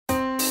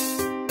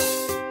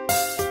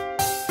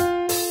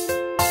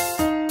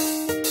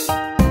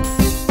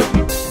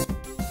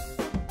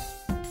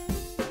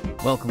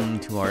Welcome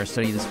to our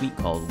study this week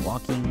called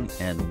Walking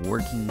and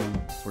Working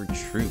for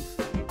Truth.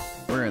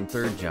 We're in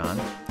 3rd John,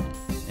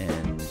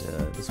 and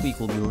this week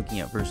we'll be looking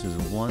at verses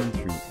 1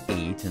 through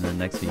 8, and then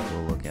next week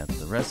we'll look at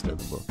the rest of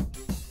the book.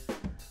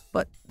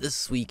 But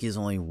this week is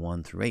only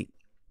 1 through 8.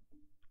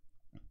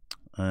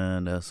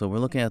 And so we're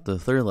looking at the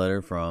 3rd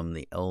letter from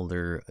the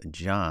elder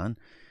John.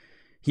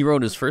 He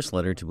wrote his first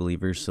letter to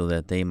believers so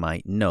that they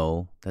might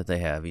know that they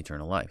have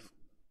eternal life.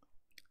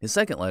 His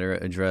second letter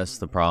addressed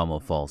the problem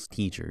of false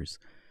teachers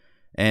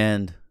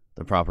and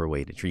the proper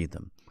way to treat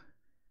them.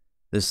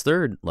 This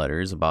third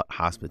letter is about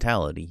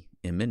hospitality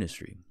in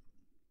ministry.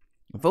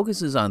 It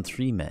focuses on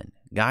 3 men,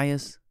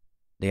 Gaius,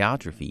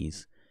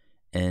 Diotrephes,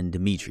 and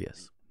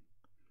Demetrius.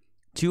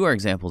 2 are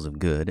examples of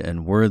good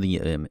and worthy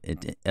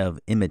of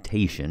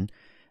imitation,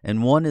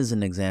 and 1 is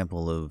an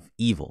example of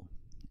evil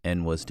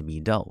and was to be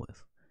dealt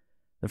with.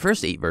 The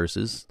first 8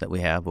 verses that we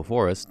have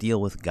before us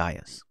deal with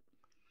Gaius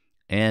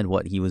and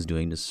what he was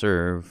doing to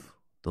serve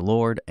the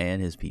Lord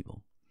and his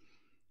people.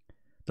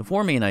 The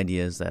 4 main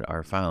ideas that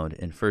are found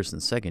in 1st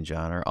and 2nd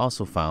John are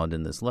also found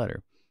in this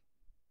letter.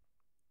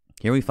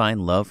 Here we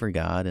find love for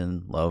God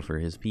and love for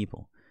his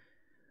people.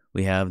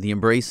 We have the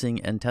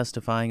embracing and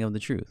testifying of the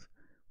truth.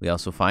 We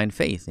also find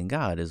faith in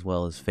God as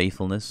well as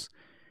faithfulness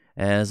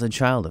as a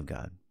child of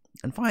God.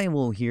 And finally,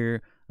 we'll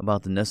hear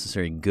about the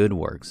necessary good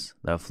works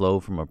that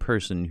flow from a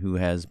person who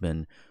has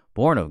been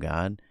born of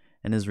God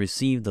and has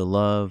received the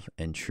love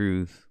and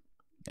truth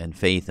and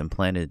faith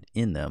implanted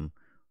in them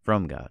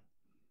from God.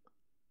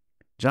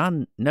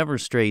 John never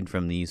strayed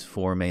from these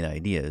 4 main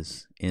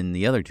ideas in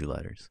the other 2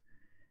 letters,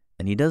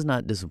 and he does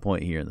not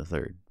disappoint here in the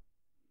 3rd.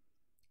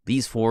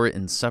 These 4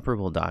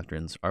 inseparable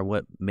doctrines are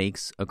what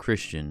makes a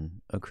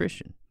Christian a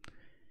Christian. If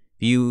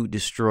you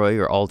destroy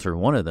or alter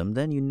one of them,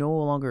 then you no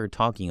longer are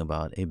talking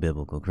about a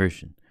biblical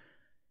Christian.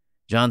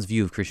 John's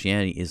view of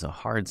Christianity is a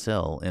hard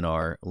sell in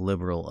our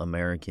liberal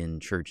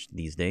American church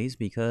these days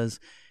because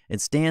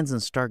it stands in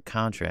stark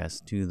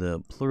contrast to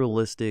the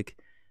pluralistic,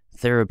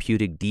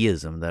 therapeutic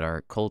deism that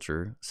our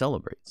culture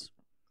celebrates.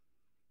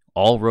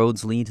 All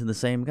roads lead to the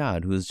same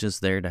God who is just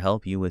there to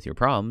help you with your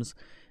problems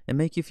and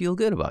make you feel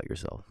good about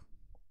yourself.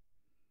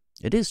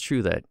 It is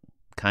true that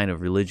kind of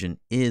religion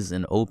is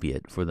an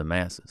opiate for the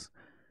masses,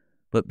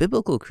 but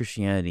biblical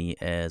Christianity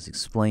as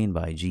explained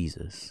by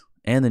Jesus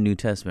and the New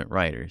Testament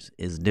writers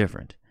is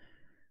different.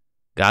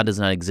 God does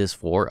not exist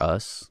for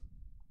us,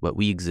 but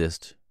we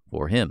exist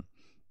for him.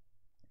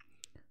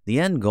 The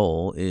end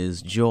goal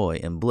is joy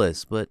and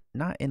bliss, but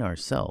not in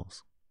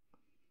ourselves.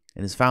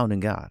 It is found in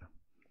God.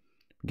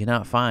 We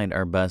cannot find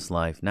our best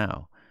life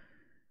now.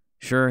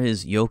 Sure,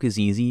 his yoke is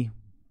easy,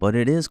 but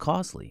it is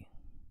costly.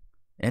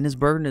 And his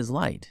burden is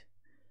light,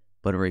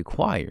 but it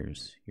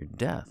requires your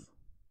death.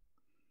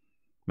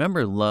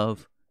 Remember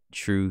love,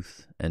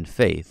 truth, and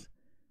faith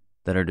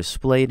that are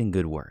displayed in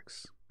good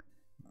works.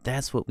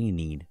 That's what we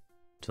need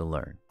to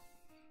learn.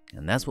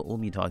 And that's what we'll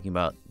be talking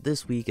about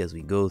this week as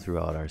we go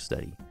throughout our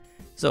study.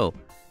 So,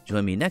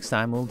 join me next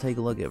time. We'll take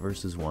a look at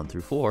verses 1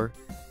 through 4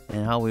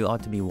 and how we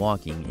ought to be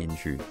walking in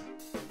truth.